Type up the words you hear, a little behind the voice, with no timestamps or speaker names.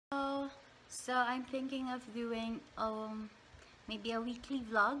So I'm thinking of doing maybe a weekly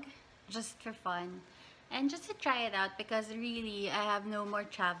vlog just for fun and just to try it out, because really I have no more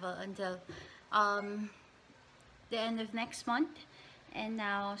travel until the end of next month, and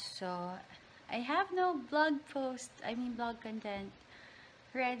now so I have no vlog content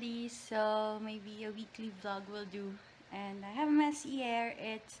ready, so maybe a weekly vlog will do. And I have a messy hair.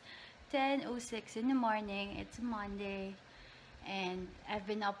 It's 10:06 in the morning. It's a Monday, and I've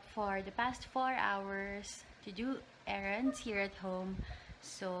been up for the past 4 hours to do errands here at home.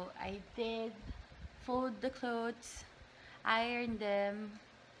 So I did fold the clothes, iron them,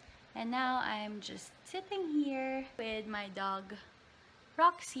 and now I'm just sitting here with my dog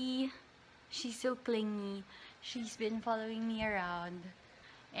Roxy. She's so clingy. She's been following me around.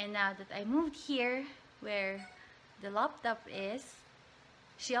 And now that I moved here where the laptop is,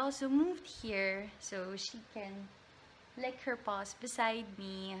 she also moved here so she can lick her paws beside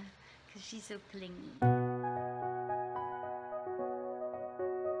me because she's so clingy.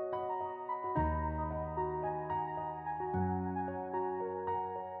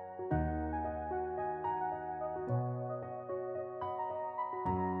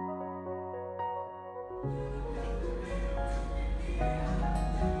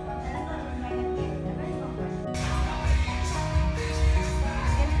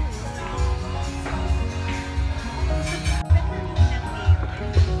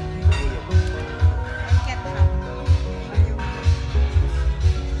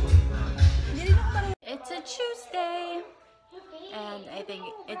 Tuesday, and I think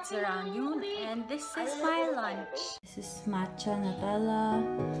it's around noon, and this is my lunch. This is matcha Nutella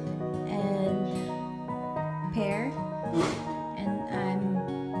and pear, and I'm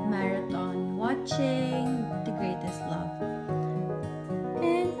marathon watching The Greatest Love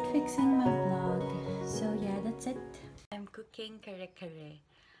and fixing my vlog. So yeah, that's it. I'm cooking kare-kare.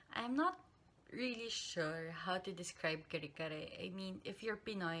 I'm not really sure how to describe kare-kare. I mean, if you're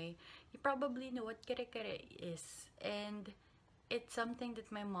Pinoy, you probably know what kare-kare is. And it's something that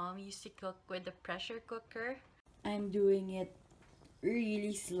my mom used to cook with a pressure cooker. I'm doing it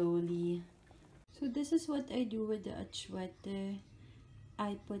really slowly. So this is what I do with the achwete.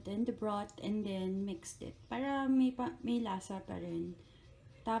 I put in the broth and then mixed it para may lasa pa rin.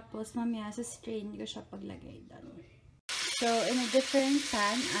 Tapos mamaya sa strain ko siya paglagay doon. So in a different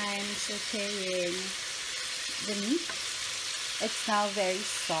pan, I'm sauteing the meat. It's now very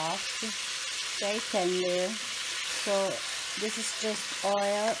soft, very tender. So this is just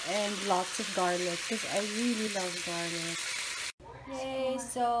oil and lots of garlic because I really love garlic. Yay!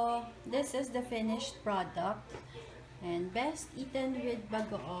 So this is the finished product and best eaten with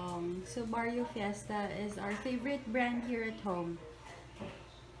bagoong. So Barrio Fiesta is our favorite brand here at home.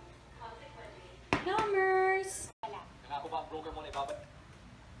 Yummers!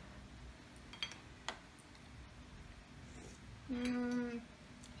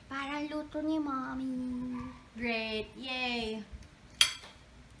 Parang luto ni Mommy. Great! Yay!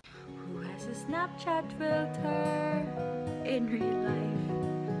 Who has a Snapchat filter in real life?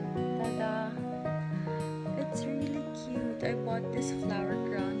 Tada! It's really cute. I bought this flower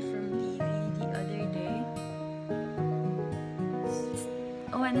crown from TV the other day. It's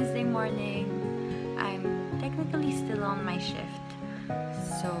Wednesday morning. I'm technically still on my shift.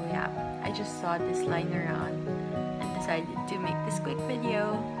 So yeah, I just saw this lying around and decided to make this quick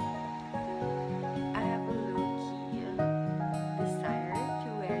video. I have a low-key desire to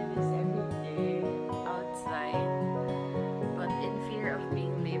wear this every day outside, but in fear of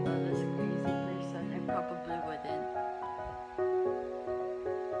being labeled as a crazy person, I probably wouldn't.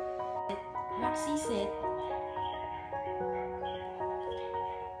 Roxy, sit.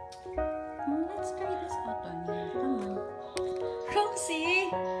 Let's try this out on you. Come on.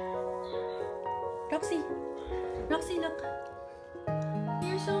 Roxy! Roxy! Roxy, look!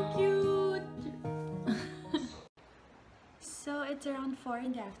 You're so cute! So it's around 4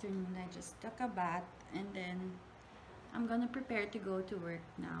 in the afternoon. I just took a bath and then I'm gonna prepare to go to work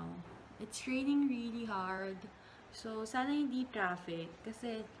now. It's raining really hard. So sana hindi traffic.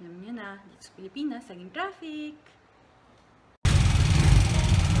 Kasi alam nyo na, dito sa Pilipinas, laging traffic.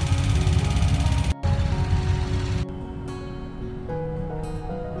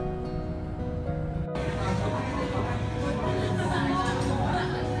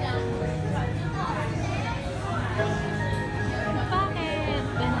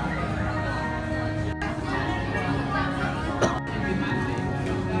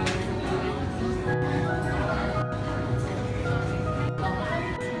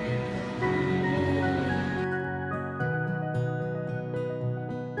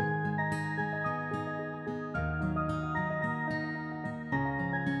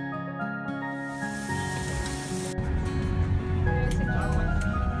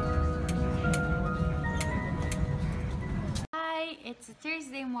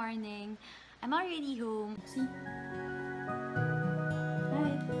 Thursday morning. I'm already home. See?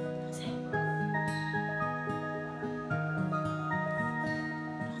 Hi.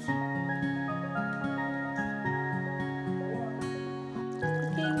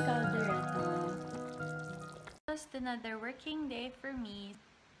 Cooking caldereta. Just another working day for me.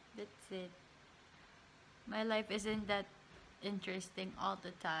 That's it. My life isn't that interesting all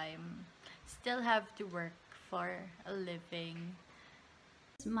the time. Still have to work for a living.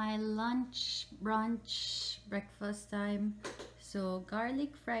 It's my lunch, brunch, breakfast time. So,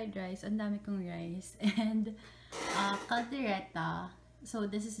 garlic fried rice. Ang dami kong rice. And caldereta. So,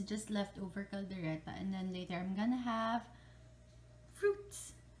 this is just leftover caldereta. And then later, I'm gonna have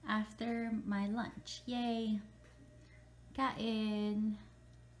fruits after my lunch. Yay! Kain!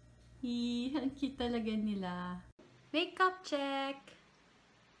 Ang cute talaga nila. Makeup check!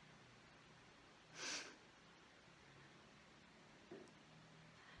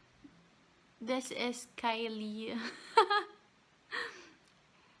 This is Kylie.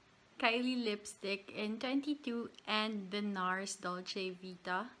 Kylie lipstick in 22 and the NARS Dolce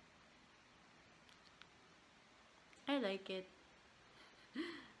Vita. I like it.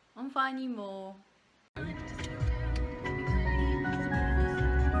 Ang funny mo.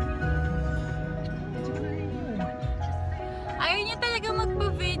 Ayaw niya talaga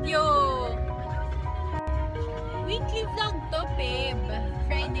magpa-video. Weekly vlog to, babe.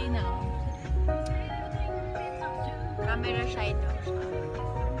 Friday now. Camera shy daw siya.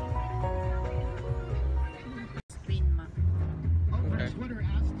 Screen ma. Okay. Twitter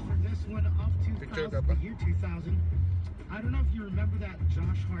asked for this one up to the year 2000. I don't know if you remember that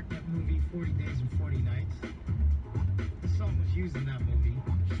Josh Hartnett movie, 40 Days and 40 Nights. The song was used in that movie.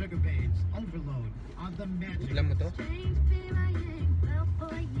 Sugar Babes, Overload, On the Magic. Alam mo to?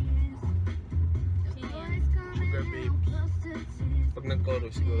 Sugar Babes. Pag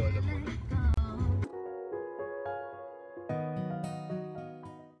nag-chorus, siguro alam mo.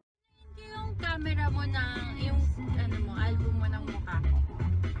 Hindi yung camera mo na, yung ano mo, album mo ng mukha ko.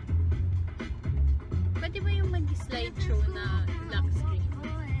 Pwede ba yung mag-slideshow na black screen?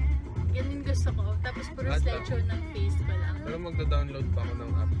 Ganun gusto ko. Tapos puro slideshow ng face ko lang. Pero magda-download pa ako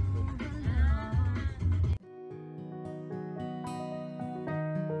ng app mo.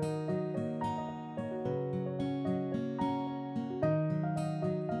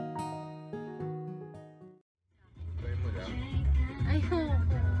 Try mo lang. Ayoko.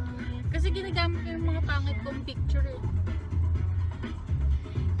 Kasi ginagamit ko yung mga pangit kong picture eh.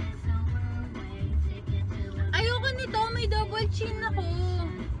 Ayoko nito, may double chin ako.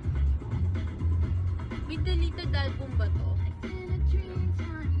 May deleted album ba to?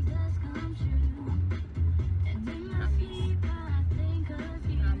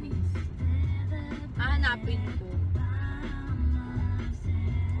 Promise. Hahanapin ko.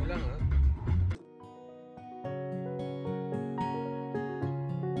 Wala nga.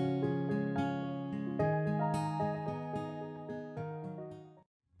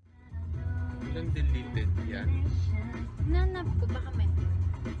 Ilang deleted yan? Nanap ko, baka may.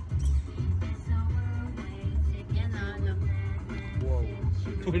 Yan na, alam. Wow.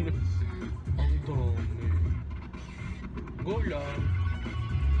 Ang dami. Go lang.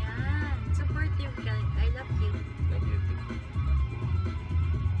 Yan. Supportive ka. I love you. Love you too.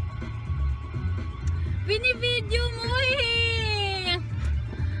 Bini-video mo eh!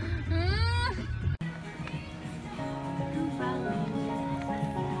 Hmm?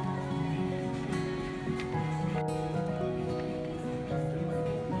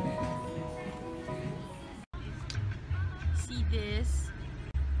 See this?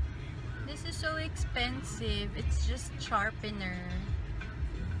 This is so expensive. It's just sharpener.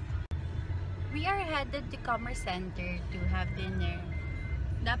 We are headed to Commerce Center to have dinner.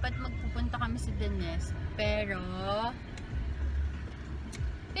 Dapat magpupunta kami sa Dines. Pero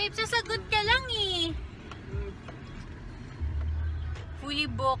babe, sasagot ka lang eh.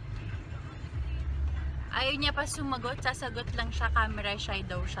 Fully booked. Ayaw niya pa sumagot. Sasagot lang siya. Camera shy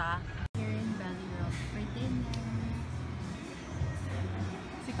daw siya. Here in Valley Rock for dinner.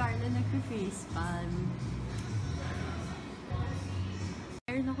 Si Carla nagpa-face palm.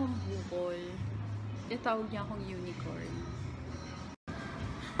 Meron akong bukol. Itawag niya akong unicorn.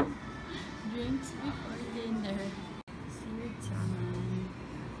 Drinks before dinner. Seared salmon.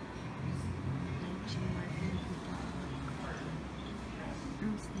 Lychee margarita.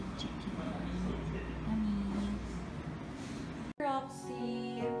 Roasted chicken. Yummy.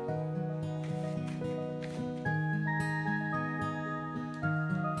 Roxy.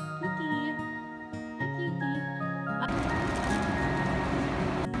 Kitty. Hi, Kitty.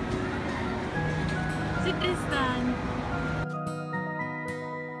 Si Tristan.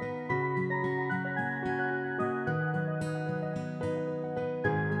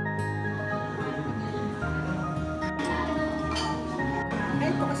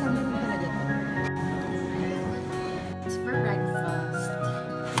 kasama rin pala dito. It's for breakfast.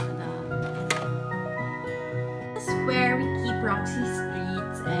 This is where we keep Roxy's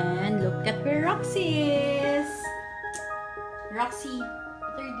treats. And look at where Roxy is. Roxy,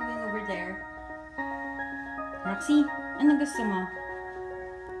 what are you doing over there? Roxy, ano gusto mo?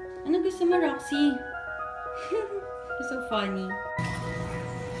 Ano gusto mo, Roxy? You're so funny.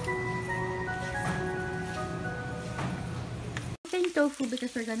 Plain tofu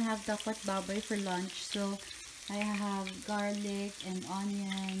because we're gonna have dakwat baboy for lunch. So I have garlic and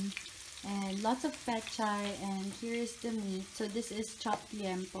onion and lots of pechay, and here is the meat. So this is chopped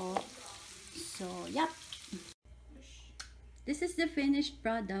liempo. So yep. This is the finished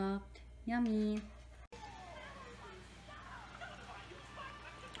product. Yummy.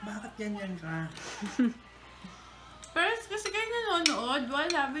 Bakit ganyan ka? First, kasi kayo nanonood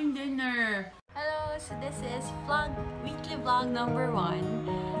while having dinner. Hello, so this is weekly vlog number 1.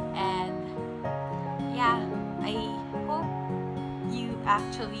 And yeah, I hope you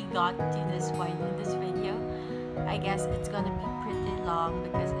actually got to this point in this video. I guess it's gonna be pretty long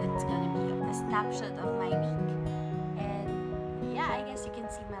because it's gonna be a snapshot of my week. And yeah, I guess you can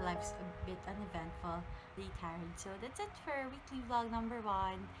see my life's a bit uneventful, really tired. So that's it for weekly vlog number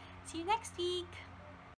 1. See you next week!